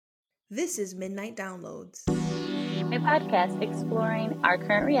This is Midnight Downloads, a podcast exploring our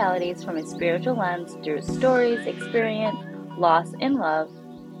current realities from a spiritual lens through stories, experience, loss, and love.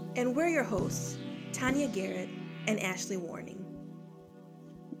 and we're your hosts, Tanya Garrett and Ashley Warning.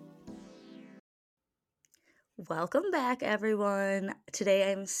 Welcome back, everyone.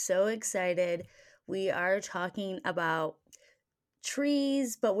 Today I'm so excited. We are talking about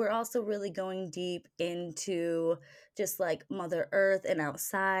trees, but we're also really going deep into just like Mother Earth and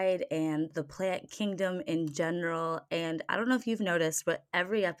outside and the plant kingdom in general. And I don't know if you've noticed, but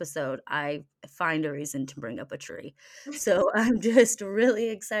every episode I find a reason to bring up a tree. So I'm just really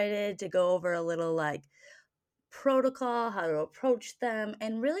excited to go over a little like protocol, how to approach them,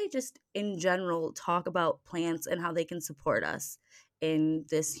 and really just in general talk about plants and how they can support us in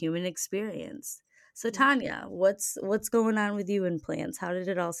this human experience. So Tanya, what's going on with you and plants? How did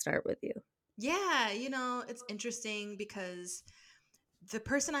it all start with you? Yeah, it's interesting because the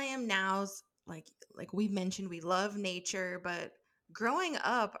person I am now is like we mentioned, we love nature, but growing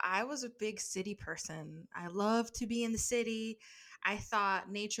up, I was a big city person. I loved to be in the city. I thought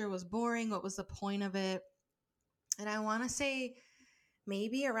nature was boring. What was the point of it? And I want to say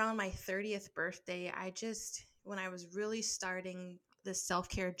maybe around my 30th birthday, when I was really starting this self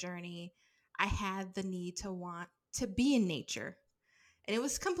care journey, I had the need to want to be in nature. And it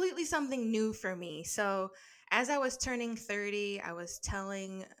was completely something new for me. So, as I was turning 30, I was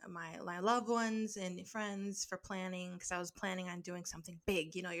telling my loved ones and friends for planning because I was planning on doing something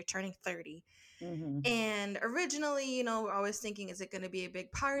big. You're turning 30. Mm-hmm. And originally, I was thinking, is it going to be a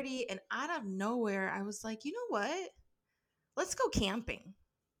big party? And out of nowhere, I was like, you know what? Let's go camping.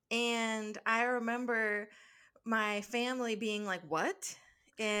 And I remember my family being like, "What?"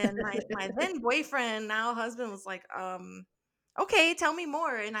 And my then boyfriend, now husband, was like, okay, tell me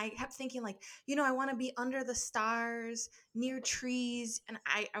more." And I kept thinking like, I want to be under the stars, near trees, and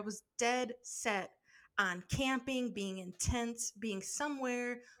I was dead set on camping, being in tents, being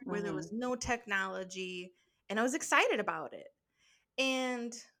somewhere where there Mm-hmm. was no technology, and I was excited about it.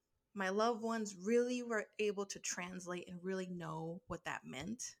 And my loved ones really were able to translate and really know what that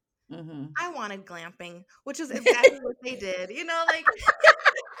meant. Mm-hmm. I wanted glamping, which is exactly what they did.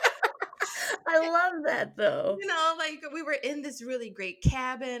 I love that though. Like we were in this really great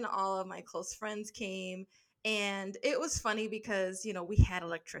cabin. All of my close friends came. And it was funny because, we had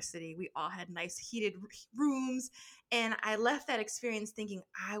electricity. We all had nice heated rooms. And I left that experience thinking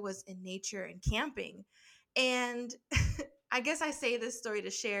I was in nature and camping. And I guess I say this story to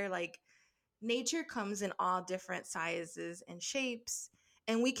share like nature comes in all different sizes and shapes,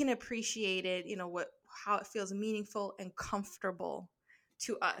 and we can appreciate it, how it feels meaningful and comfortable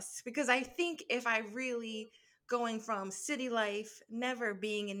to us. Because I think if I really going from city life, never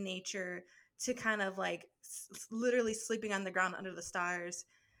being in nature, to kind of like literally sleeping on the ground under the stars,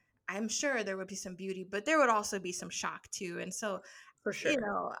 I'm sure there would be some beauty, but there would also be some shock too. And so, For sure.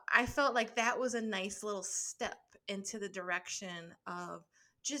 I felt like that was a nice little step into the direction of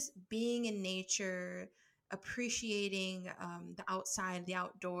just being in nature, appreciating the outside, the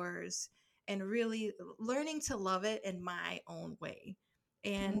outdoors, and really learning to love it in my own way.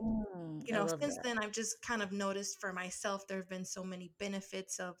 And I love since that. then, I've just kind of noticed for myself, there have been so many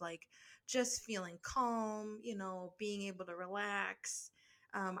benefits of like just feeling calm, being able to relax.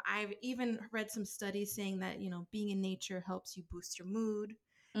 I've even read some studies saying that, being in nature helps you boost your mood.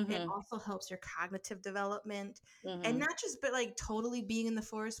 It Mm-hmm. also helps your cognitive development. And Mm-hmm. not just, but like totally being in the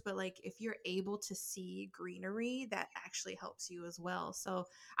forest, but like if you're able to see greenery, that actually helps you as well. So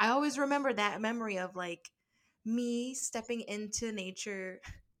I always remember that memory of like me stepping into nature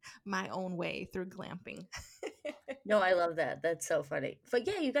my own way through glamping. No, I love that. That's so funny. But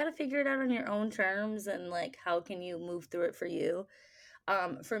yeah, you got to figure it out on your own terms and like how can you move through it for you.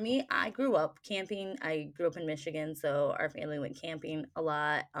 For me, I grew up camping. I grew up in Michigan, so our family went camping a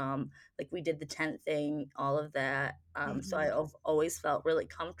lot. Like we did the tent thing, all of that. So Mhm. I've always felt really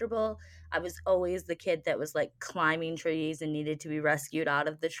comfortable. I was always the kid that was like climbing trees and needed to be rescued out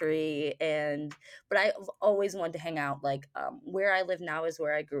of the tree. But I've always wanted to hang out. Like where I live now is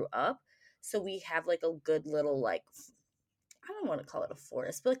where I grew up. So we have like a good little like I don't want to call it a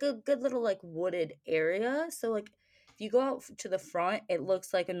forest, but like a good little like wooded area. So like if you go out to the front, it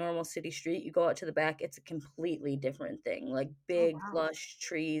looks like a normal city street. You go out to the back, it's a completely different thing. Like Oh, big wow. lush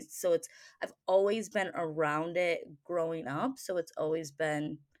trees. So it's I've always been around it growing up, so it's always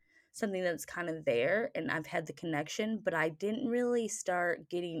been something that's kind of there and I've had the connection, but I didn't really start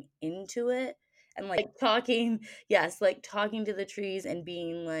getting into it and like talking, yes, like talking to the trees and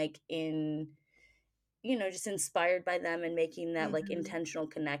being like in just inspired by them and making that like Mhm. intentional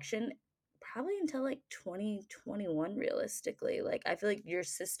connection probably until like 2021 realistically. Like I feel like your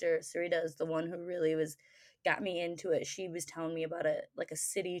sister Sarita is the one who really was got me into it. She was telling me about a like a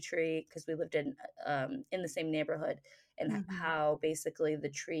city tree because we lived in the same neighborhood and Mhm. how basically the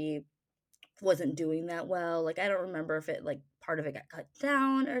tree wasn't doing that well. Like I don't remember if it like part of it got cut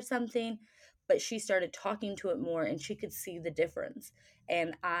down or something, but she started talking to it more and she could see the difference.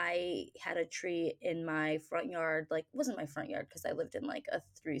 And I had a tree in my front yard, like it wasn't my front yard because I lived in like a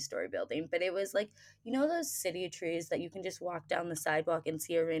 3-story building, but it was like, you know those city trees that you can just walk down the sidewalk and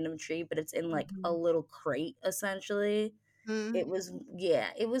see a random tree, but it's in like a Mhm. little crate essentially. Mm. It was yeah,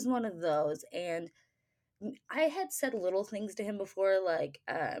 it was one of those and I had said little things to him before, like,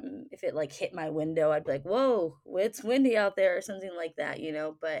 if it like hit my window, I'd be like, "Whoa, it's windy out there," or something like that, you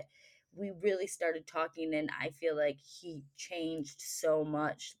know. But we really started talking, and I feel like he changed so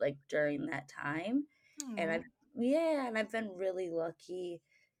much, like during that time. And Aw. I've yeah, and I've been really lucky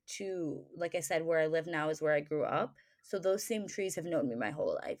to, like I said, where I live now is where I grew up. So those same trees have known me my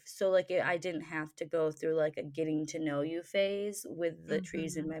whole life. So like I didn't have to go through like a getting to know you phase with the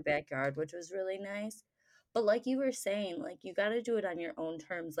trees in Mhm. my backyard, which was really nice. But like you were saying, like you got to do it on your own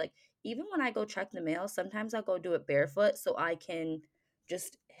terms. Like even when I go check the mail, sometimes I'll go do it barefoot so I can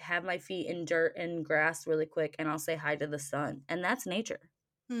just have my feet in dirt and grass really quick and I'll say hi to the sun. And that's nature.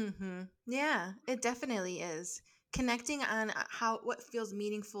 Mhm. Yeah, it definitely is. Connecting on how what feels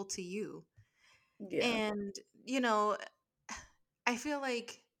meaningful to you. Yeah. And, you know, I feel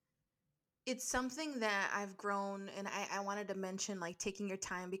like it's something that I've grown, and I wanted to mention like taking your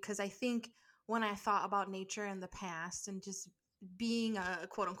time because I think when I thought about nature in the past and just being a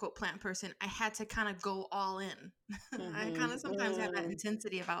quote unquote plant person, I had to kind of go all in. I kind Mhm. of sometimes have that Mm.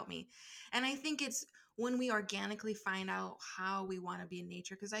 intensity about me. And I think it's when we organically find out how we want to be in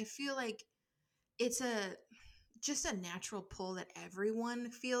nature because I feel like it's a just a natural pull that everyone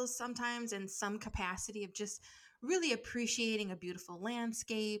feels sometimes in some capacity of just really appreciating a beautiful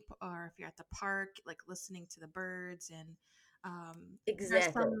landscape, or if you're at the park like listening to the birds. And there's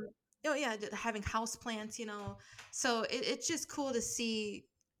Exactly. some, oh yeah, having house plants, so it's just cool to see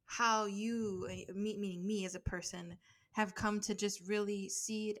how you, meaning me as a person, have come to just really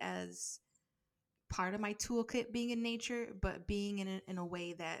see it as part of my toolkit being in nature, but being in a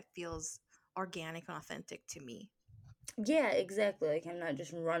way that feels organic and authentic to me. Yeah, exactly. Like I'm not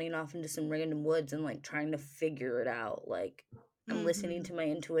just running off into some random woods and like trying to figure it out. Like I'm listening Mhm. to my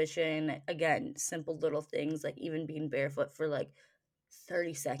intuition. Again, simple little things like even being barefoot for like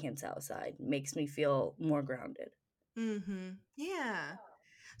 30 seconds outside makes me feel more grounded. Mhm. Yeah.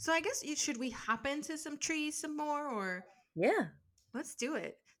 So I guess should we hop into some trees some more, or Yeah. let's do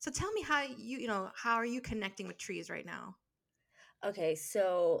it. So tell me how how are you connecting with trees right now? Okay,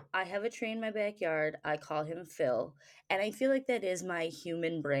 so I have a tree in my backyard. I call him Phil. And I feel like that is my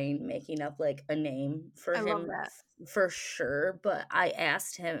human brain making up like a name for I love him that. for sure. But I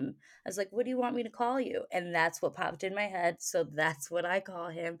asked him, I was like, what do you want me to call you? And that's what popped in my head. So that's what I call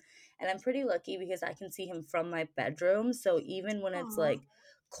him. And I'm pretty lucky because I can see him from my bedroom. So even when it's Aw. like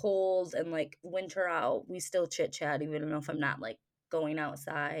cold and like winter out, we still chit chat, even if I'm not like going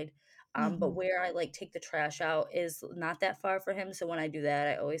outside. But Mhm. where I like take the trash out is not that far for him. So when I do that,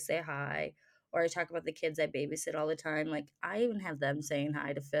 I always say hi. Or I talk about the kids I babysit all the time. Like I even have them saying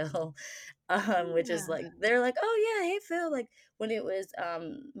hi to Phil, which is Yeah. like they're like, "Oh yeah, hey Phil." Like when it was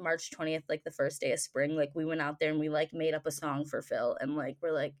March 20th, like the first day of spring, like we went out there and we like made up a song for Phil, and like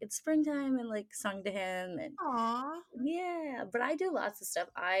we're like it's springtime and like sung to him, and Aw. yeah, but I do lots of stuff.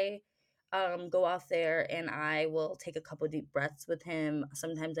 I go out there and I will take a couple deep breaths with him.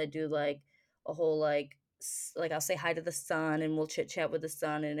 Sometimes I do like a whole like I'll say hi to the sun and we'll chit chat with the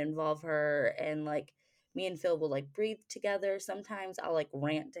sun and involve her and like me and Phil will like breathe together. Sometimes I'll like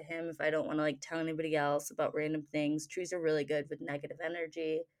rant to him if I don't want to like tell anybody else about random things. Trees are really good with negative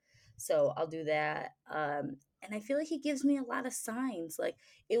energy. So I'll do that. And I feel like he gives me a lot of signs. Like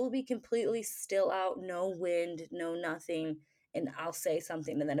it will be completely still out, no wind, no nothing, and I'll say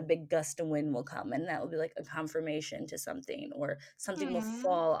something, and then a big gust of wind will come, and that will be like a confirmation to something, or something will Mm.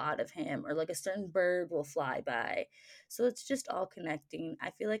 fall out of him, or like a certain bird will fly by. So it's just all connecting.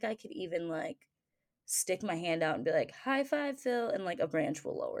 I feel like I could even like stick my hand out and be like, high five, Phil, and like a branch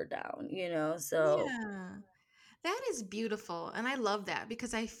will lower down, you know? So, Yeah. That is beautiful. And I love that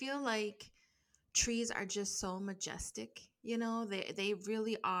because I feel like trees are just so majestic. They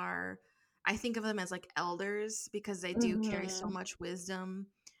really are. I think of them as like elders because they do carry so mhm. much wisdom.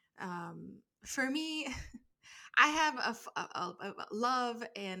 For me, I have a love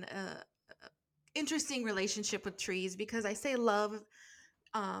and a interesting relationship with trees because I say love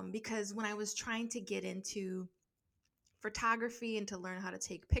because when I was trying to get into photography and to learn how to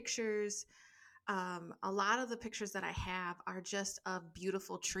take pictures. A lot of the pictures that I have are just of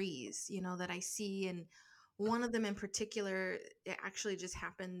beautiful trees, that I see. And one of them in particular, it actually just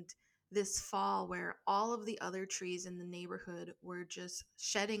happened this fall where all of the other trees in the neighborhood were just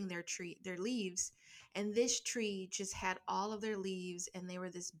shedding their leaves. And this tree just had all of their leaves and they were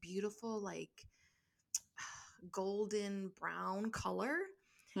this beautiful, like golden brown color,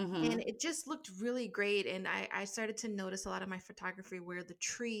 and Mm-hmm. it just looked really great. And I started to notice a lot of my photography where the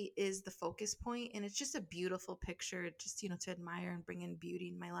tree is the focus point, and it's just a beautiful picture, just to admire and bring in beauty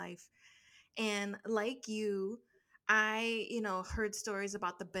in my life. And like you, I heard stories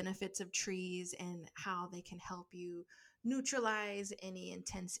about the benefits of trees and how they can help you neutralize any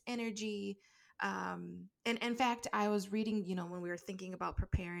intense energy. And in fact, I was reading, when we were thinking about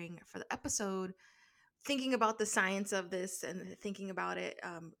preparing for the episode, thinking about the science of this and thinking about it,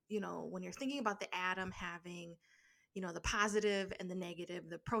 when you're thinking about the atom having, the positive and the negative,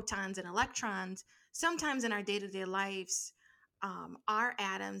 the protons and electrons, sometimes in our day to day lives, our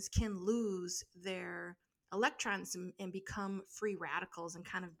atoms can lose their electrons and become free radicals and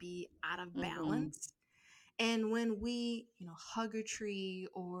kind of be out of Mm-hmm. balance. And when we, hug a tree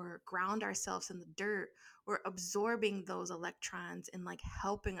or ground ourselves in the dirt, we're absorbing those electrons and like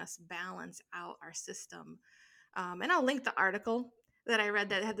helping us balance out our system. And I'll link the article that I read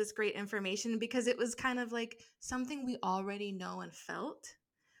that had this great information because it was kind of like something we already know and felt,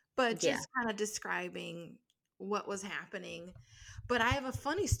 but Yeah. just kind of describing what was happening. But I have a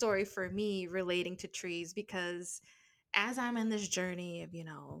funny story for me relating to trees because as I'm in this journey of,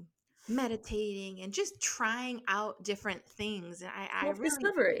 meditating and just trying out different things, and I really,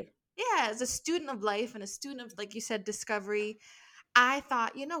 Self-discovery. yeah, as a student of life and a student of, like you said, discovery, I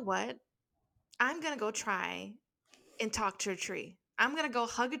thought, you know what? I'm going to go try and talk to a tree. I'm going to go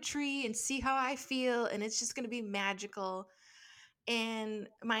hug a tree and see how I feel, and it's just going to be magical. And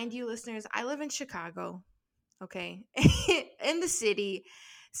mind you, listeners, I live in Chicago, okay, in the city.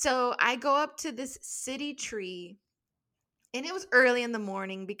 So I go up to this city tree, and it was early in the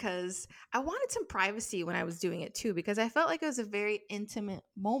morning because I wanted some privacy when I was doing it too, because I felt like it was a very intimate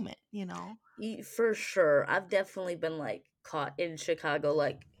moment. For sure. I've definitely been like caught in Chicago,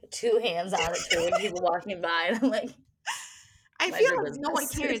 like two hands on a tree and people walking by, and I'm like, I mind feel your like no one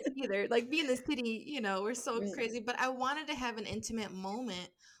business. cares either. Like being in the city, we're so crazy. But I wanted to have an intimate moment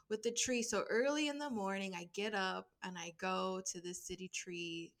with the tree. So early in the morning, I get up and I go to this city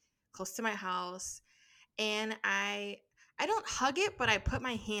tree close to my house, and I don't hug it, but I put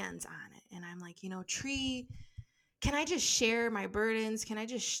my hands on it, and I'm like, tree, can I just share my burdens? Can I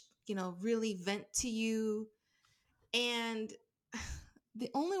just really vent to you? And the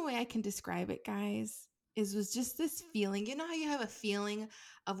only way I can describe it, guys, is was just this feeling. You know how you have a feeling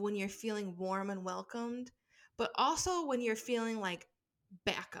of when you're feeling warm and welcomed, but also when you're feeling like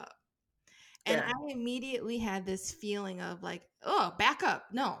back up. And I Yeah. immediately had this feeling of like, oh, back up.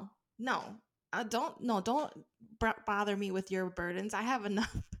 No, no, don't, no, don't bother me with your burdens. I have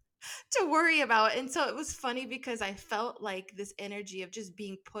enough to worry about. And so it was funny because I felt like this energy of just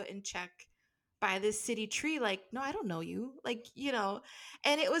being put in check by this city tree. Like, no, I don't know you. Like,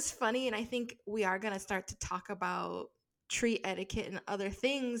 and it was funny. And I think we are going to start to talk about tree etiquette and other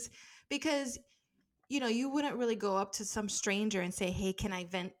things because, you wouldn't really go up to some stranger and say, hey, can I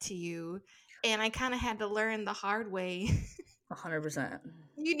vent to you? And I kind of had to learn the hard way. 100%.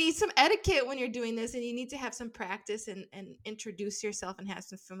 You need some etiquette when you're doing this, and you need to have some practice and introduce yourself and have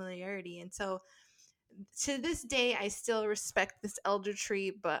some familiarity. And so to this day, I still respect this elder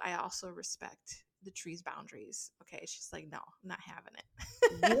tree, but I also respect the tree's boundaries. Okay, it's just like, no, I'm not having it.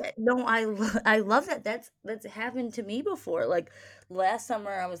 Yeah, no, I love that. That's happened to me before. Like last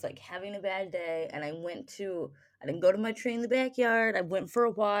summer, I was like having a bad day, and I didn't go to my tree in the backyard. I went for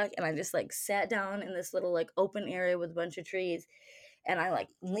a walk, and I just like sat down in this little like open area with a bunch of trees, and I like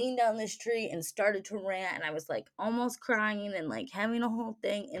leaned on this tree and started to rant, and I was like almost crying and like having a whole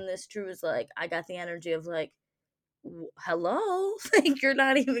thing. And this tree was like, I got the energy of like, hello, like you're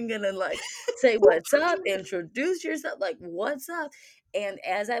not even gonna like say what's up, introduce yourself, like what's up. And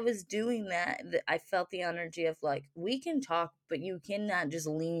as I was doing that, I felt the energy of like, we can talk, but you cannot just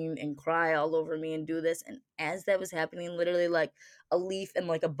lean and cry all over me and do this. And as that was happening, literally like a leaf and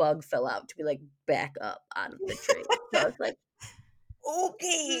like a bug fell out to be like, back up out of the tree. So I was like, Mhm,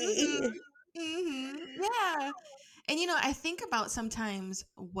 okay. mhm, yeah. And I think about sometimes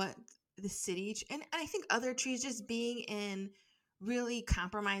what the city and I think other trees just being in really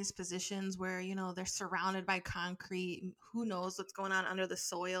compromised positions where they're surrounded by concrete. Who knows what's going on under the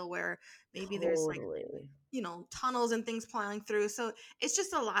soil, where maybe there's like Totally. tunnels and things plowing through. So it's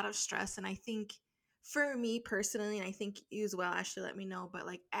just a lot of stress. And I think For me personally, and I think you as well, Ashley, let me know, but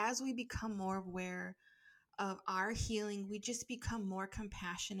like as we become more aware of our healing, we just become more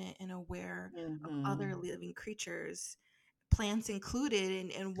compassionate and aware of other Mhm. living creatures, plants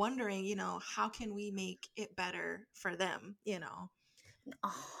included, and wondering, how can we make it better for them,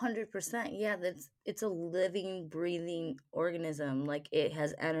 100%. Yeah, it's a living, breathing organism. Like it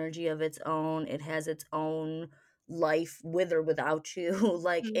has energy of its own. It has its own life with or without you.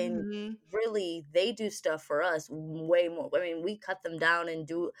 Like, and Hmm. really they do stuff for us way more. I mean, we cut them down and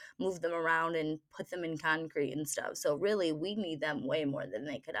do move them around and put them in concrete and stuff. So really we need them way more than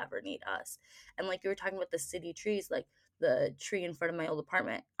they could ever need us. And like you were talking about the city trees, like the tree in front of my old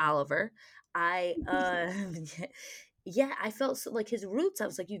apartment, Oliver, I yeah, I felt so like his roots. I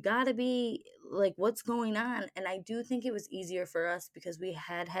was like, you gotta be like, what's going on? And I do think it was easier for us because we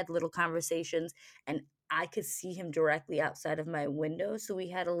had little conversations and I could see him directly outside of my window. So we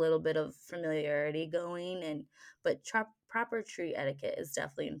had a little bit of familiarity going. And, but proper tree etiquette is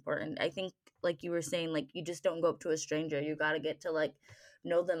definitely important. I think, like you were saying, like, you just don't go up to a stranger. You gotta get to like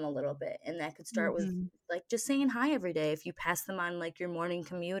know them a little bit. And that could start with Hmm. like just saying hi every day. If you pass them on like your morning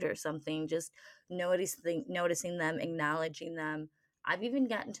commute or something, just noticing them, acknowledging them. I've even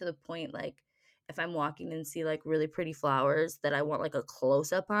gotten to the point like if I'm walking and see like really pretty flowers that I want like a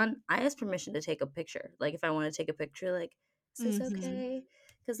close up on, I ask permission to take a picture. Like if I want to take a picture, like is this Hmm. okay?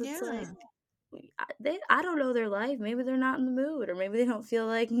 Because it's like Yeah. I don't know their life. Maybe they're not in the mood, or maybe they don't feel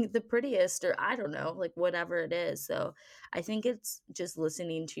like the prettiest, or I don't know, like whatever it is. So I think it's just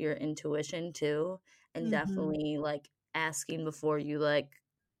listening to your intuition too, and Hmm. definitely like asking before you like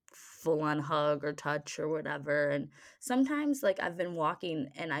full on hug or touch or whatever. And sometimes like I've been walking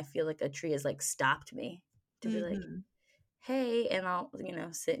and I feel like a tree has like stopped me to be like, Hmm. hey, and I'll,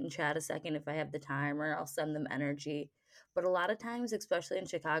 sit and chat a second if I have the time, or I'll send them energy. But a lot of times, especially in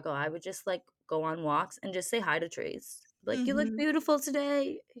Chicago, I would just like go on walks and just say hi to trees. Like, you look Hmm. beautiful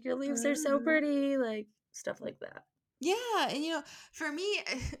today. Your leaves are so pretty. Like, stuff like that. Yeah, and for me,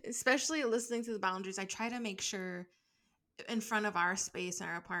 especially listening to the boundaries, I try to make sure in front of our space in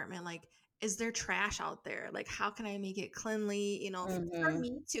our apartment, like, is there trash out there? Like, how can I make it cleanly? For Mm-hmm.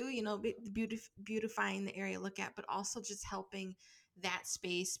 me too, beautifying the area to look at, but also just helping that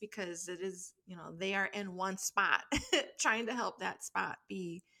space because it is, they are in one spot, trying to help that spot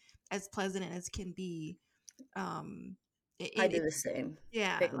be as pleasant as can be. Um, I it, do it the same.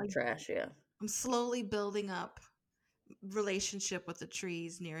 yeah, Pick up like trash, yeah. I'm slowly building up relationship with the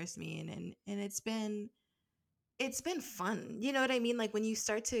trees nearest me, and it's been fun. You know what I mean? Like when you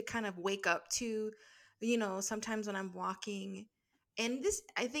start to kind of wake up to, sometimes when I'm walking, and this,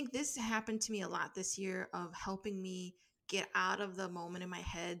 I think this happened to me a lot this year of helping me get out of the moment in my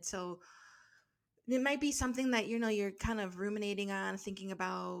head. So it might be something that, you're kind of ruminating on, thinking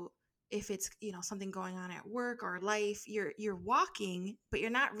about if it's, something going on at work or life. You're walking, but you're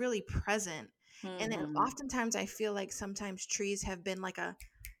not really present. And then Mm-hmm. oftentimes I feel like sometimes trees have been like a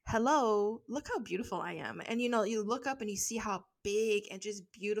hello, look how beautiful I am. And you look up and you see how big and just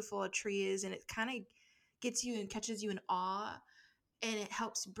beautiful a tree is, and it kind of gets you and catches you in awe, and it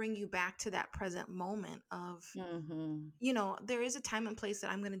helps bring you back to that present moment of, Mm-hmm. there is a time and place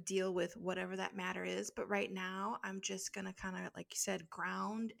that I'm going to deal with whatever that matter is. But right now, I'm just going to kind of, like you said,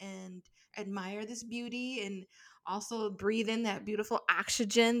 ground and admire this beauty, and also breathe in that beautiful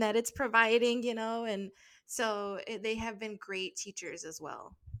oxygen that it's providing. And so they have been great teachers as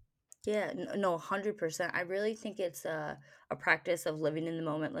well. Yeah, no, 100%. I really think it's a practice of living in the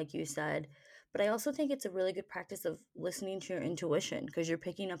moment, like you said. But I also think it's a really good practice of listening to your intuition because you're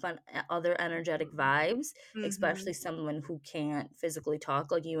picking up on other energetic vibes, Hmm. especially someone who can't physically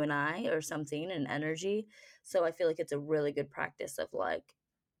talk like you and I or something, and energy. So I feel like it's a really good practice of like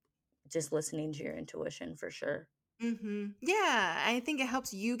just listening to your intuition for sure. Yeah, I think it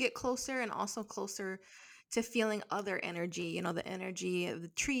helps you get closer and also closer to feeling other energy, the energy of the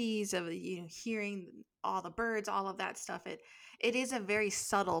trees, of hearing all the birds, all of that stuff. It is a very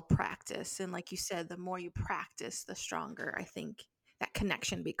subtle practice. And like you said, the more you practice, the stronger I think that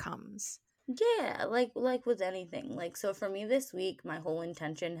connection becomes. Yeah, like with anything. Like so for me this week, my whole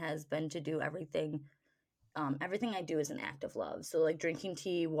intention has been to do everything I do is an act of love. So like drinking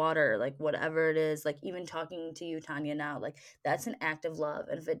tea, water, like whatever it is, like even talking to you, Tanya, now, like that's an act of love.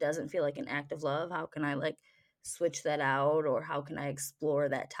 And if it doesn't feel like an act of love, how can I like switch that out, or how can I explore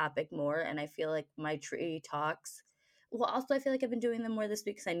that topic more? And I feel like my tree talks. Well, also I feel like I've been doing them more this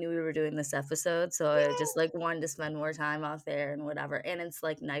week because I knew we were doing this episode. So I just like wanted to spend more time out there and whatever. And it's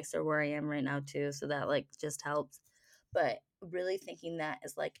like nicer where I am right now too. So that like just helps. But really thinking that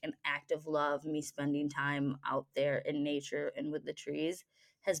as like an act of love, me spending time out there in nature and with the trees,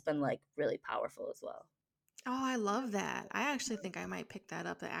 has been like really powerful as well. Oh, I love that. I actually think I might pick that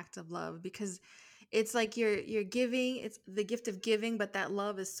up, the act of love, because it's like you're giving, it's the gift of giving, but that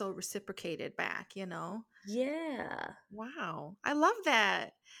love is so reciprocated back, you know? Yeah. Wow. I love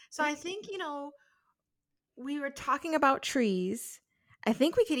that. So I Thank think, you. we were talking about trees. I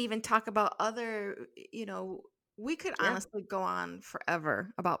think we could even talk about other, we could Yeah. honestly go on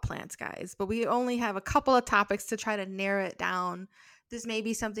forever about plants, guys, but we only have a couple of topics to try to narrow it down. This may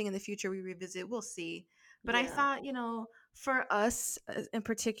be something in the future we revisit. We'll see. But I Yeah. thought, for us in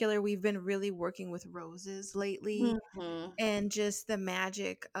particular, we've been really working with roses lately Hmm. and just the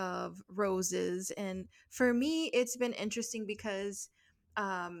magic of roses. And for me, it's been interesting because,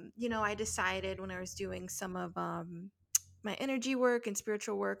 I decided when I was doing some of my energy work and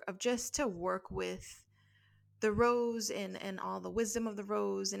spiritual work of just to work with the rose and all the wisdom of the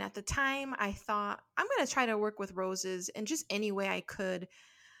rose. And at the time, I thought I'm going to try to work with roses in just any way I could.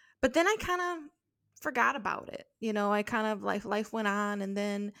 But then I kind of forgot about it. I kind of life went on, and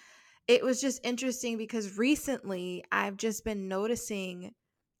then it was just interesting because recently I've just been noticing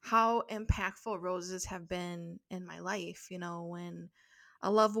how impactful roses have been in my life. When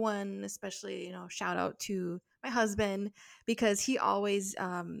a loved one, especially, shout out to my husband, because he always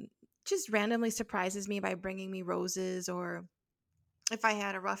just randomly surprises me by bringing me roses, or if I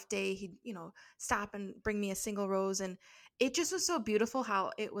had a rough day, he'd, stop and bring me a single rose. And it just was so beautiful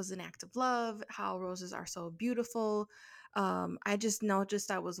how it was an act of love, how roses are so beautiful. I just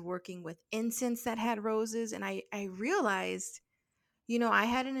noticed I was working with incense that had roses, and I realized, I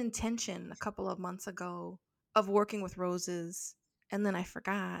had an intention a couple of months ago of working with roses, and then I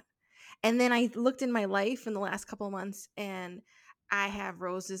forgot. And then I looked in my life in the last couple of months, and I have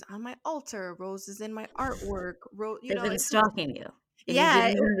roses on my altar, roses in my artwork, They've been it's just, stalking you and you yeah,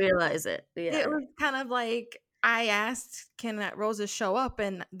 didn't even realize it. it Yeah. was kind of like I asked, "Can that roses show up?"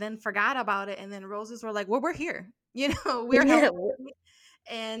 and then forgot about it, and then roses were like, "Well, we're here. We're Yeah. helping."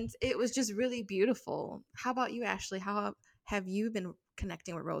 And it was just really beautiful. How about you, Ashley? How have you been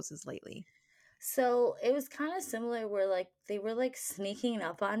connecting with roses lately? So it was kind of similar where like they were like sneaking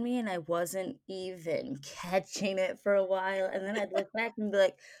up on me and I wasn't even catching it for a while. And then I'd look back and be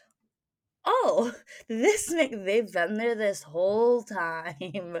like, oh, they've been there this whole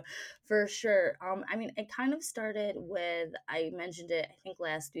time for sure. I mean, it kind of started with I mentioned it I think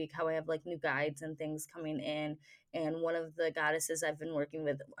last week how I have like new guides and things coming in, and one of the goddesses I've been working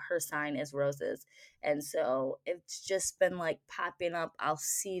with, her sign is roses, and so it's just been like popping up. I'll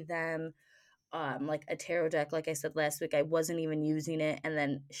see them like a tarot deck. Like I said last week, I wasn't even using it. And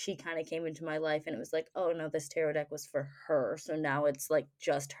then she kind of came into my life and it was like, oh no, this tarot deck was for her. So now it's like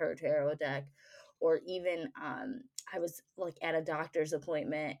just her tarot deck. Or even I was like at a doctor's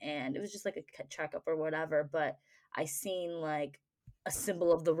appointment and it was just like a checkup or whatever. But I seen like a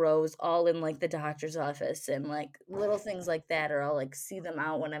symbol of the rose all in like the doctor's office, and like little things like that, or I'll like see them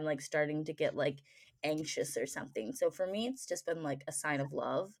out when I'm like starting to get like anxious or something. So for me, it's just been like a sign of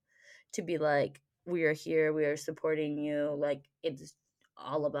love to be like, we are here, we are supporting you. Like, it's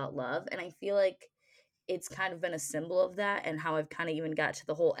all about love. And I feel like it's kind of been a symbol of that, and how I've kind of even got to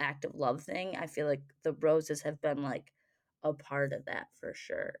the whole act of love thing. I feel like the roses have been like a part of that for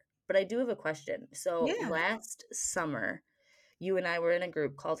sure. But I do have a question. So Yeah. last summer, you and I were in a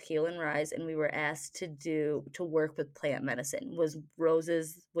group called Heal and Rise, and we were asked to work with plant medicine. Was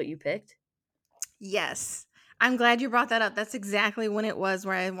roses what you picked? Yes. I'm glad you brought that up. That's exactly when it was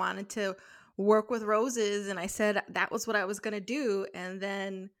where I wanted to work with roses, and I said that was what I was going to do, and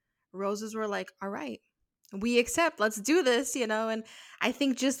then roses were like, "All right. We accept. Let's do this," and I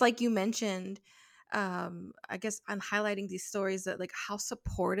think just like you mentioned, I guess I'm highlighting these stories that like how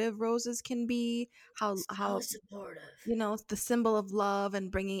supportive roses can be, So how supportive. the symbol of love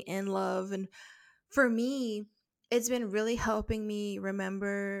and bringing in love. And for me, it's been really helping me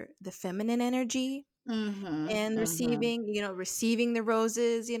remember the feminine energy Mm-hmm. and Mm-hmm. receiving the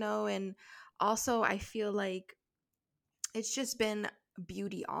roses, and also I feel like it's just been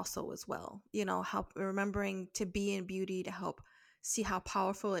beauty also as well, help remembering to be in beauty to help see how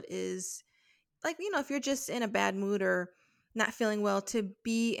powerful it is. Like, if you're just in a bad mood or not feeling well, to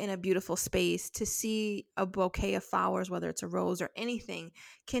be in a beautiful space, to see a bouquet of flowers, whether it's a rose or anything,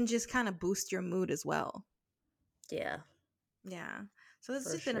 can just kind of boost your mood as well. Yeah, Yeah. So this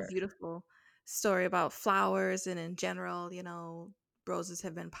for has been a sure. beautiful story about flowers, and in general, roses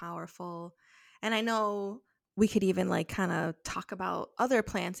have been powerful. And I know we could even like kind of talk about other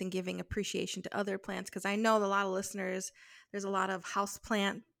plants and giving appreciation to other plants, because I know a lot of listeners, there's a lot of house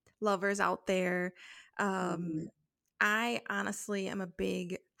plant lovers out there. Mhm. I honestly am a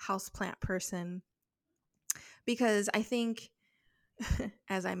big house plant person because I think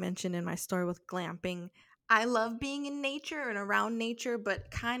as I mentioned in my story with glamping, I love being in nature and around nature,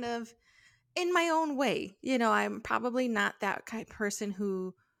 but kind of in my own way. I'm probably not that kind of person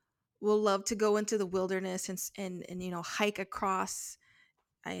who will love to go into the wilderness and hike across.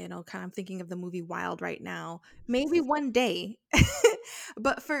 Kind of thinking of the movie Wild right now. Maybe one day.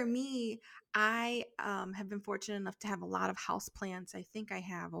 But for me, I have been fortunate enough to have a lot of house plants. I think I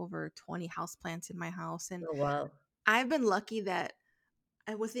have over 20 house plants in my house. And Oh, wow. I've been lucky that,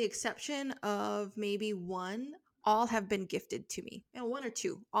 with the exception of maybe one, all have been gifted to me. One or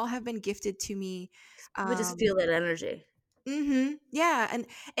two, all have been gifted to me. We just feel that energy. Yeah, and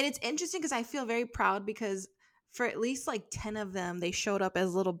it's interesting because I feel very proud because for at least like 10 of them, they showed up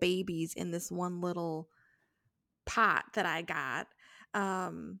as little babies in this one little pot that I got.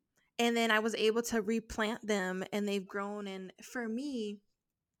 Um, and then I was able to replant them and they've grown. And for me,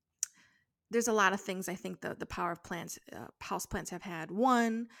 there's a lot of things I think the power of plants, house plants have had.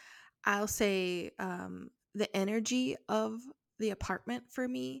 One, I'll say the energy of the apartment for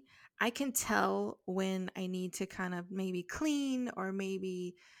me. I can tell when I need to kind of maybe clean or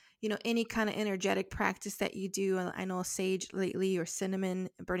maybe, any kind of energetic practice that you do. I know sage lately or cinnamon,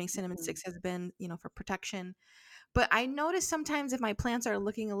 burning cinnamon Mhm. sticks has been, for protection. But I notice sometimes if my plants are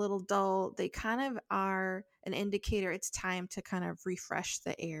looking a little dull, they kind of are an indicator it's time to kind of refresh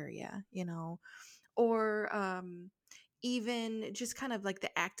the area. Or even just kind of like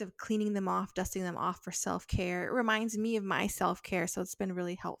the act of cleaning them off, dusting them off for self care. It reminds me of my self care. So it's been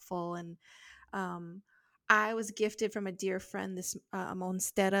really helpful. And um, I was gifted from a dear friend this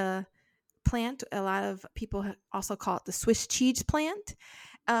Monstera plant. A lot of people also call it the Swiss cheese plant.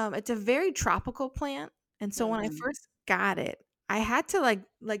 It's a very tropical plant, and so when I Mhm. first got it, I had to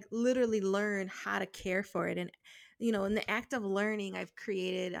like literally learn how to care for it. And in the act of learning, I've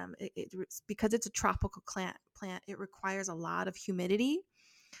created because it's a tropical plant. It requires a lot of humidity.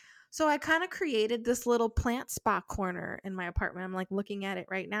 So I kind of created this little plant spa corner in my apartment. I'm like looking at it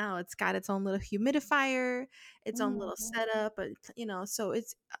right now. It's got its own little humidifier, its own little Mhm. setup, so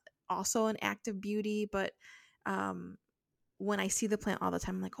it's also an act of beauty. But um, when I see the plant all the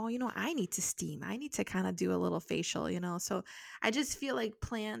time, I'm like, oh, I need to steam. I need to kind of do a little facial. So I just feel like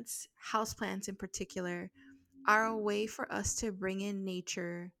plants, house plants in particular, are a way for us to bring in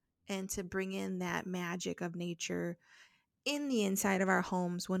nature and to bring in that magic of nature in the inside of our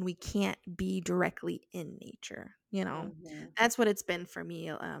homes when we can't be directly in nature. Mhm. That's what it's been for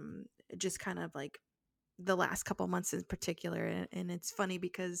me. Just kind of like the last couple months in particular. And it's funny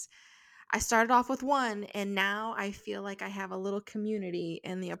because I started off with one and now I feel like I have a little community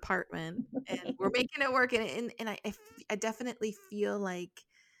in the apartment and we're making it work. And I definitely feel like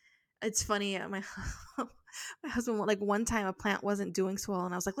it's funny. My my husband, like one time, a plant wasn't doing so well,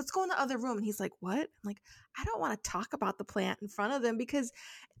 and I was like, "Let's go in the other room." And he's like, "What?" I'm like, "I don't want to talk about the plant in front of them because,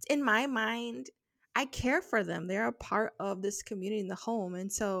 in my mind, I care for them. They're a part of this community in the home,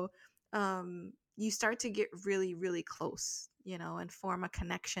 and so you start to get really, really close, and form a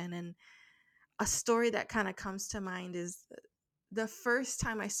connection. And a story that kind of comes to mind is the first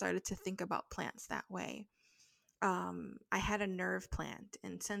time I started to think about plants that way. I had a nerve plant,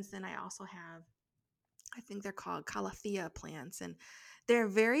 and since then I also have, I think they're called calathea plants, and they're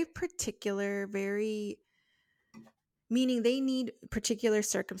very particular, very meaning they need particular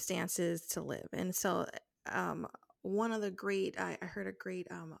circumstances to live. And so, um, one of the great, I heard a great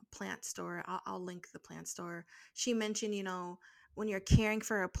plant store. I'll link the plant store. She mentioned, when you're caring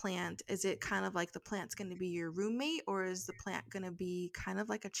for a plant, is it kind of like the plant's going to be your roommate, or is the plant going to be kind of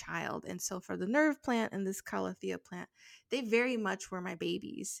like a child? And so, for the nerve plant and this calathea plant, they very much were my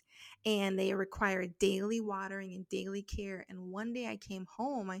babies, and they require daily watering and daily care. And one day I came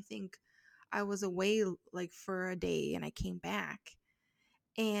home, I think I was away like for a day and I came back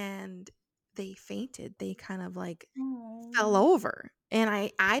and they fainted. They kind of like fell Aw. over. And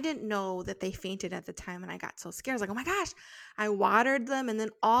I didn't know that they fainted at the time and I got so scared. I was like, "Oh my gosh." I watered them and then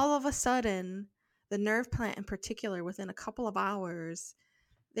all of a sudden, the nerve plant in particular within a couple of hours,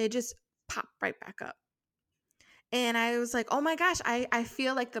 they just popped right back up. And I was like, "Oh my gosh, I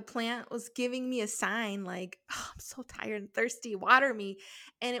feel like the plant was giving me a sign like, oh, I'm so tired and thirsty, water me."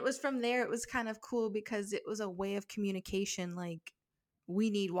 And it was from there, it was kind of cool because it was a way of communication like we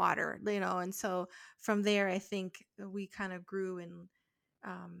need water. And so from there I think we kind of grew and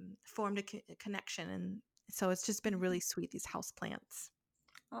formed a connection, and so it's just been really sweet, these house plants.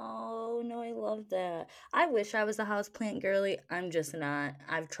 Oh, no, I love that. I wish I was a houseplant girly. I'm just not.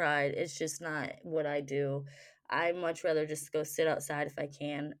 I've tried. It's just not what I do. I much rather just go sit outside if I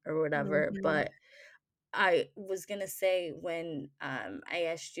can or whatever. Mhm. But I was gonna say when I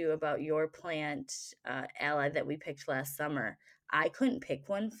asked you about your plant ally that we picked last summer, I couldn't pick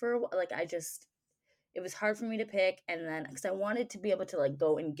one for like I just it was hard for me to pick, and then because I wanted to be able to like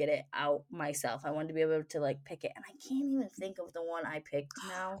go and get it out myself, I wanted to be able to like pick it, and I can't even think of the one I picked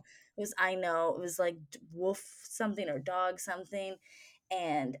now. It was I know it was like wolf something or dog something,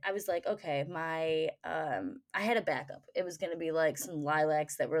 and I was like, okay, my I had a backup. It was gonna be like some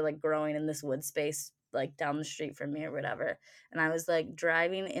lilacs that were like growing in this wood space like down the street from me or whatever. And I was like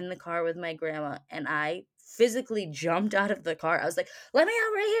driving in the car with my grandma, and I physically jumped out of the car. I was like, let me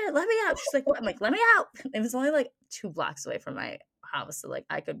out right here, let me out. She's like, what? I'm like, let me out. It was only like 2 blocks away from my house. So like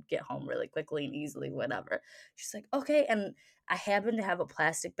I could get home really quickly and easily, whatever. She's like, okay. And I happened to have a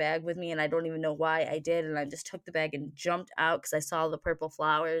plastic bag with me, and I don't even know why I did. And I just took the bag and jumped out because I saw the purple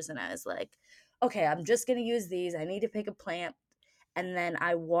flowers, and I was like, okay, I'm just gonna use these. I need to pick a plant. And then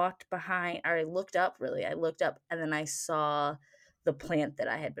I walked behind, or I looked up really. I looked up, and then I saw the plant that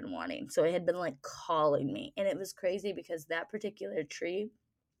I had been wanting. So it had been like calling me. And it was crazy because that particular tree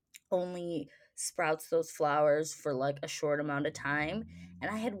only sprouts those flowers for like a short amount of time.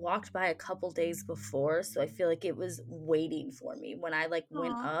 And I had walked by a couple days before, so I feel like it was waiting for me. When I like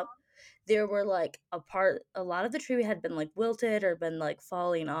went Aw. up, there were like a lot of the tree had been like wilted or been like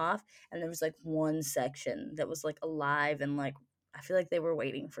falling off, and there was like one section that was like alive, and like I feel like they were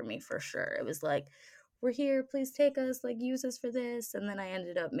waiting for me for sure. It was like, we're here, please take us, like use us for this. And then I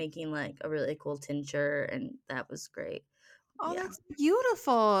ended up making like a really cool tincture, and that was great. Oh, Yeah. that's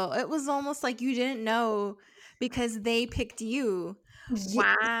beautiful. It was almost like you didn't know because they picked you. Ye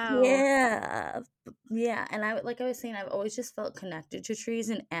Wow. yeah. Yeah, and like I was saying, I've always just felt connected to trees,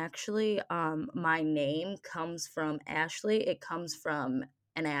 and actually, my name comes from Ashley. It comes from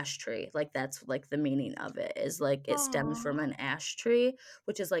an ash tree. Like, that's, like, the meaning of it is, like, it stems Aw. from an ash tree,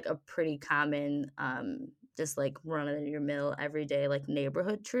 which is, like, a pretty common, just, like, run-of-your-mill, everyday, like,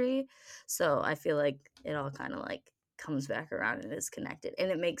 neighborhood tree. So, I feel like it all kinda, like, comes back around and is connected,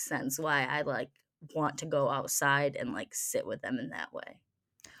 and it makes sense why I, like, want to go outside and, like, sit with them in that way.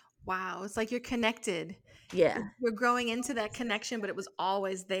 Wow. It's like you're connected. Yeah. You're growing into that connection, but it was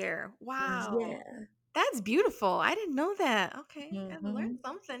always there. Wow. Yeah. That's beautiful. I didn't know that. Okay. I learned Mhm.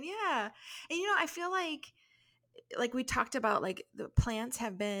 something. Yeah. And I feel like we talked about, like, the plants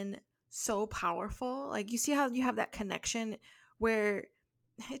have been so powerful. Like, you see how you have that connection where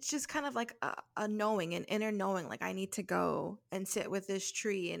it's just kind of like a knowing, an inner knowing, like, I need to go and sit with this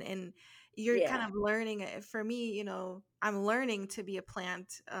tree, and you're kind Yeah. of learning it. For me, I'm learning to be a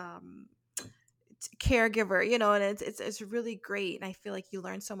plant caregiver, and it's really great, and I feel like you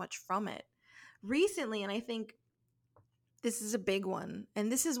learn so much from it recently. And I think this is a big one,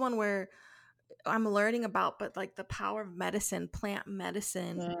 and this is one where I'm learning about, but like the power of medicine, plant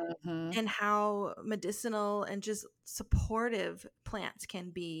medicine, Mhm. and how medicinal and just supportive plants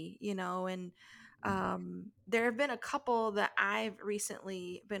can be, and there have been a couple that I've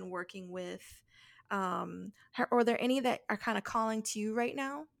recently been working with. Are there any that are kind of calling to you right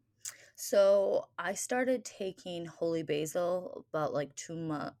now? So, I started taking holy basil about, like, 2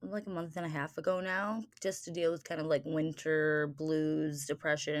 months, like, a month and a half ago now, just to deal with kind of, like, winter blues,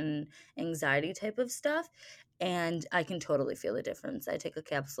 depression, anxiety type of stuff, and I can totally feel the difference. I take a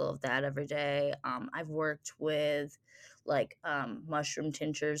capsule of that every day. I've worked with, like, mushroom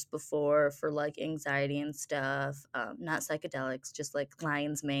tinctures before for, like, anxiety and stuff, not psychedelics, just, like,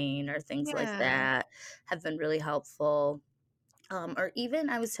 lion's mane or things like Yeah. that have been really helpful. Or even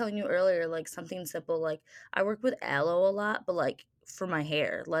I was telling you earlier, like something simple, like I work with aloe a lot, but like for my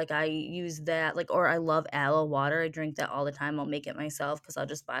hair, like I use that, like, or I love aloe water. I drink that all the time. I'll make it myself because I'll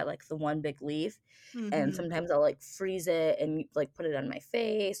just buy like the one big leaf, and Hmm. sometimes I'll like freeze it and like put it on my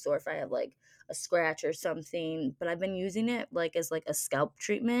face, or if I have like a scratch or something. But I've been using it like as like a scalp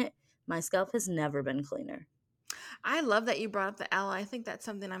treatment. My scalp has never been cleaner. I love that you brought up the aloe. I think that's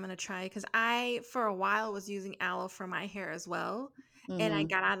something I'm going to try because I, for a while, was using aloe for my hair as well. And I Mm-hmm.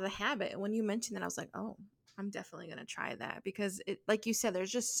 got out of the habit. And when you mentioned that, I was like, oh, I'm definitely going to try that because, like you said,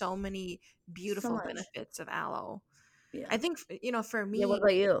 there's just so many So beautiful much. benefits of aloe. Yeah. I think, for Yeah. What me,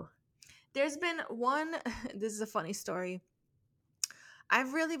 about you? there's been one, this is a funny story.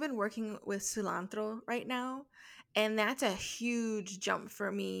 I've really been working with cilantro right now, and that's a huge jump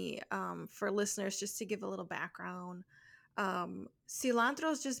for me. For listeners, just to give a little background,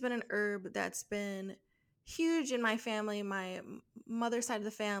 cilantro's just been an herb that's been huge in my family. My mother's side of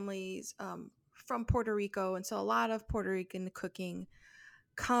the family's from Puerto Rico, and so a lot of Puerto Rican cooking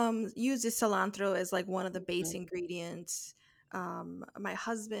comes uses cilantro as like one of the base ingredients. My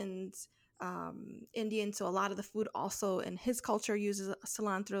husband's Indian, so a lot of the food also in his culture uses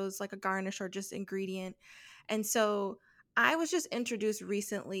cilantro as like a garnish or just ingredient. And so I was just introduced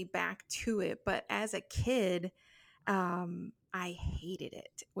recently back to it, but as a kid, I hated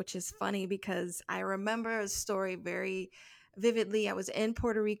it, which is funny because I remember a story very vividly. I was in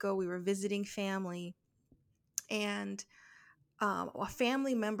Puerto Rico, we were visiting family, and a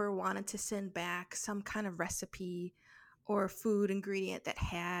family member wanted to send back some kind of recipe or food ingredient that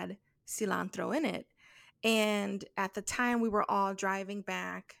had cilantro in it. And at the time, we were all driving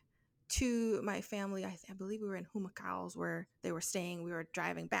back to my family. I believe we were in Humacaos where they were staying. We were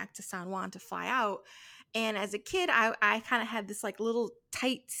driving back to San Juan to fly out. And as a kid, I kind of had this like little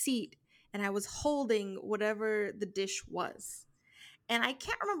tight seat and I was holding whatever the dish was. And I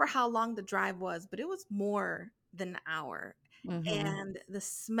can't remember how long the drive was, but it was more than an hour. Mm-hmm. And the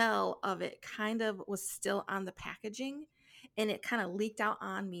smell of it kind of was still on the packaging and it kind of leaked out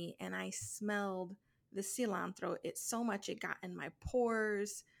on me. And I smelled the cilantro it so much it got in my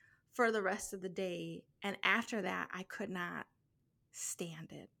pores for the rest of the day. And after that, I could not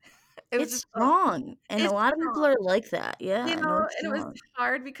stand it. It was It's just, strong, and a it's lot of people strong. are like that. You Yeah, no, know, it's and it was strong.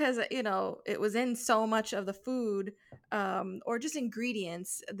 hard because, it was in so much of the food, or just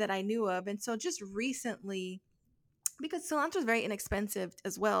ingredients that I knew of. And so just recently, because cilantro is very inexpensive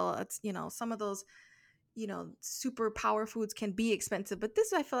as well. It's, some of those, super power foods can be expensive, but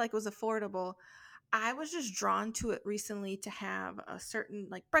this I feel like was affordable. I was just drawn to it recently to have a certain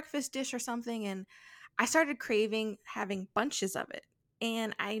like breakfast dish or something, and I started craving having bunches of it.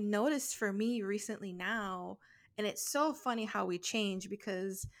 And I noticed for me recently now, and it's so funny how we change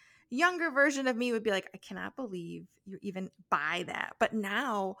because younger version of me would be like, I cannot believe you even buy that. But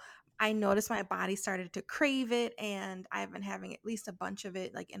now I noticed my body started to crave it, and I've been having at least a bunch of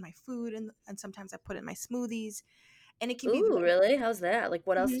it like in my food, and sometimes I put it in my smoothies, and it can be Ooh, very. really? How's that? Like,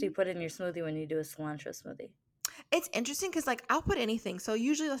 what else do you Mhm. put in your smoothie when you do a cilantro smoothie? It's interesting because, like, I'll put anything. So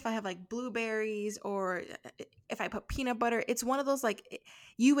usually, if I have like blueberries or if I put peanut butter, it's one of those like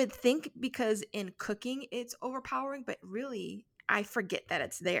you would think because in cooking it's overpowering, but really I forget that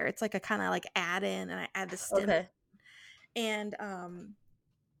it's there. It's like a kind of like add in, and I add the stem, Okay. and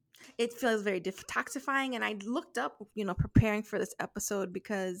it feels very detoxifying. And I looked up, preparing for this episode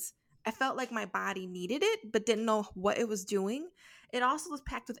because I felt like my body needed it, but didn't know what it was doing. It also was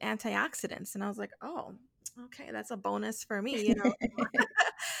packed with antioxidants, and I was like, oh, okay, that's a bonus for me.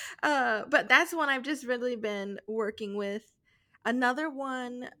 But that's one I've just really been working with. Another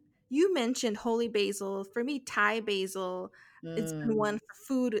one, you mentioned holy basil. For me, Thai basil. It's been Mm, one for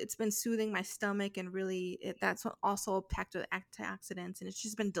food. It's been soothing my stomach, and really, that's what also packed with antioxidants, and it's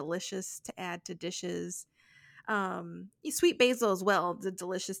just been delicious to add to dishes. Sweet basil as well. The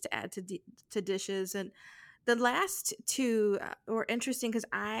delicious to add to dishes. And the last two were interesting because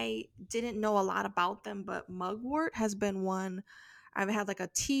I didn't know a lot about them, but mugwort has been one I've had like a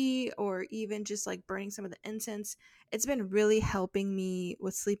tea or even just like burning some of the incense. It's been really helping me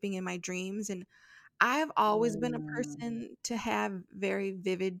with sleeping in my dreams. And I've always been a mm, person to have very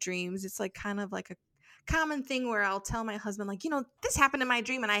vivid dreams. It's like kind of like a common thing where I'll tell my husband, like, this happened in my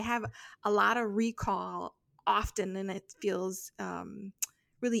dream, and I have a lot of recall often, and it feels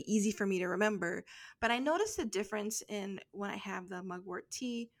really easy for me to remember. But I noticed a difference in when I have the mugwort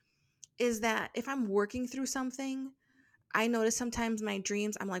tea is that if I'm working through something, I notice sometimes my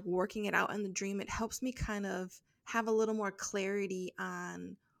dreams, I'm like working it out in the dream. It helps me kind of have a little more clarity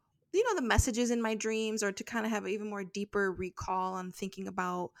on the messages in my dreams, or to kind of have even more deeper recall on thinking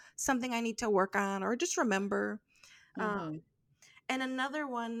about something I need to work on or just remember. Um, mhm. and another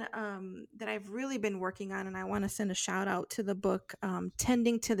one that I've really been working on, and I want to send a shout out to the book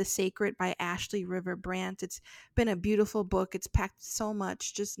Tending to the Sacred by Ashley River Brandt. It's been a beautiful book. It's packed so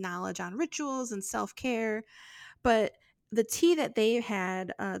much just knowledge on rituals and self care. But the tea that they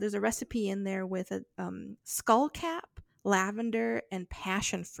had, there's a recipe in there with a skull cap, lavender, and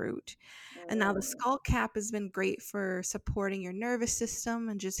passion fruit. And now the Mm, skull cap has been great for supporting your nervous system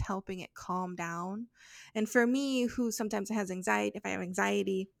and just helping it calm down. And for me, who sometimes has anxiety, if I have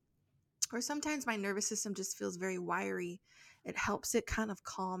anxiety, or sometimes my nervous system just feels very wiry, it helps it kind of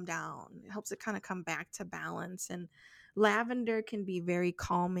calm down. It helps it kind of come back to balance. And lavender can be very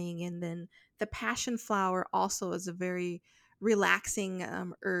calming. And then the passion flower also is a very relaxing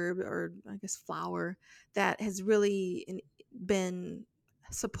herb, or I guess flower, that has really been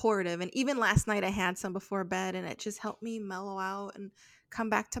supportive. And even last night I had some before bed, and it just helped me mellow out and come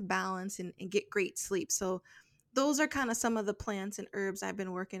back to balance, and get great sleep. So those are kind of some of the plants and herbs I've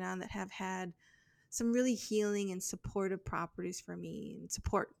been working on that have had some really healing and supportive properties for me, and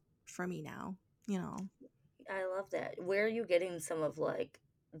support for me now, you know. I love that. Where are you getting some of, like,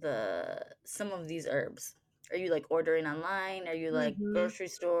 the some of these herbs? Are you like ordering online? Are you like Mhm. grocery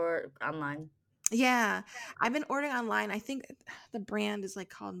store online? Yeah, I've been ordering online. I think the brand is like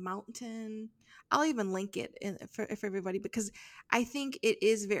called Mountain. I'll even link it for everybody because I think it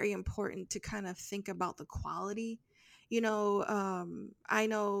is very important to kind of think about the quality. I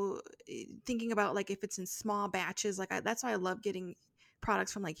know thinking about like if it's in small batches, like that's why I love getting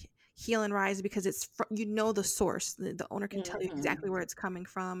products from like Heal and Rise because the source. The owner can tell you Mhm. exactly where it's coming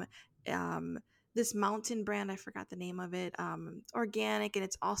from. Um, this Mountain brand, I forgot the name of it. Organic, and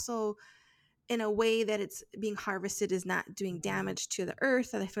it's also in a way that it's being harvested is not doing damage to the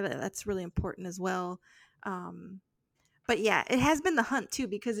earth. And I feel that that's really important as well. Um, but yeah, it has been the hunt too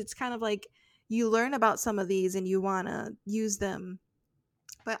because it's kind of like you learn about some of these and you want to use them,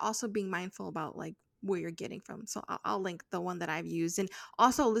 but also being mindful about like where you're getting from. So I'll link the one that I've used. And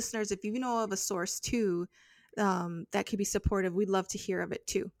also, listeners, if you know of a source too that could be supportive, we'd love to hear of it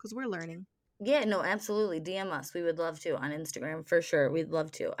too because we're learning. Yeah, no, absolutely. DM us. We would love to on Instagram for sure. We'd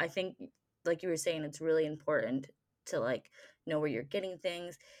love to. I think, like you were saying, it's really important to like know where you're getting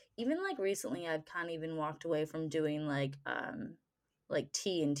things. Even like recently, I've kind of even walked away from doing like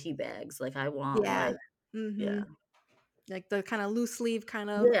tea and tea bags. Like I want Yeah. like Mm-hmm. yeah. Like the kind of loose leaf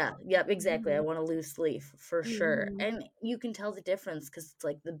kind of. Yeah, yep, exactly. I Mm-hmm. want a loose leaf for sure. Mm-hmm. And you can tell the difference because it's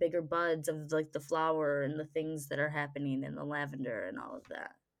like the bigger buds of like the flower and the things that are happening in the lavender and all of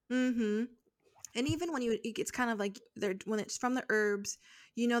that. Mm-hmm. And even when it's kind of like when it's from the herbs,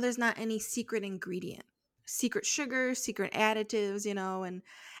 there's not any secret ingredient, secret sugars, secret additives, and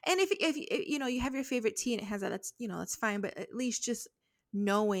if you have your favorite tea and it has that, that's fine. But at least just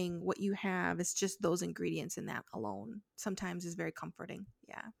knowing what you have is just those ingredients and that alone sometimes is very comforting.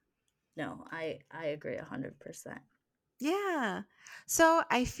 Yeah. No, I agree 100%. Yeah. So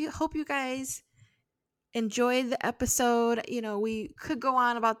I hope you guys enjoyed the episode. We could go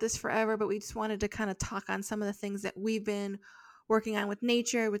on about this forever, but we just wanted to kind of talk on some of the things that we've been working on with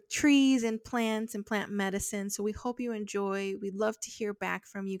nature, with trees and plants and plant medicine. So we hope you enjoy. We'd love to hear back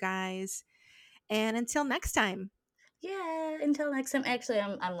from you guys. And until next time. Yeah, until next time. Actually,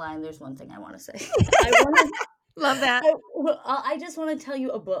 I'm lying. There's one thing I want to say. I want Love that. I just want to tell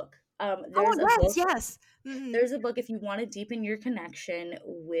you a book. Oh, yes, yes. Hmm. There's a book if you want to deepen your connection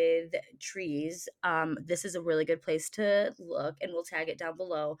with trees. This is a really good place to look, and we'll tag it down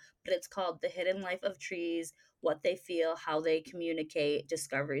below. But it's called The Hidden Life of Trees: What They Feel, How They Communicate,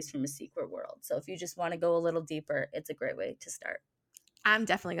 Discoveries from a Secret World. So if you just want to go a little deeper, it's a great way to start. I'm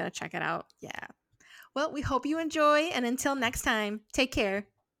definitely going to check it out. Yeah. Well, we hope you enjoy. And until next time, take care.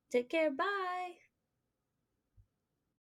 Take care. Bye.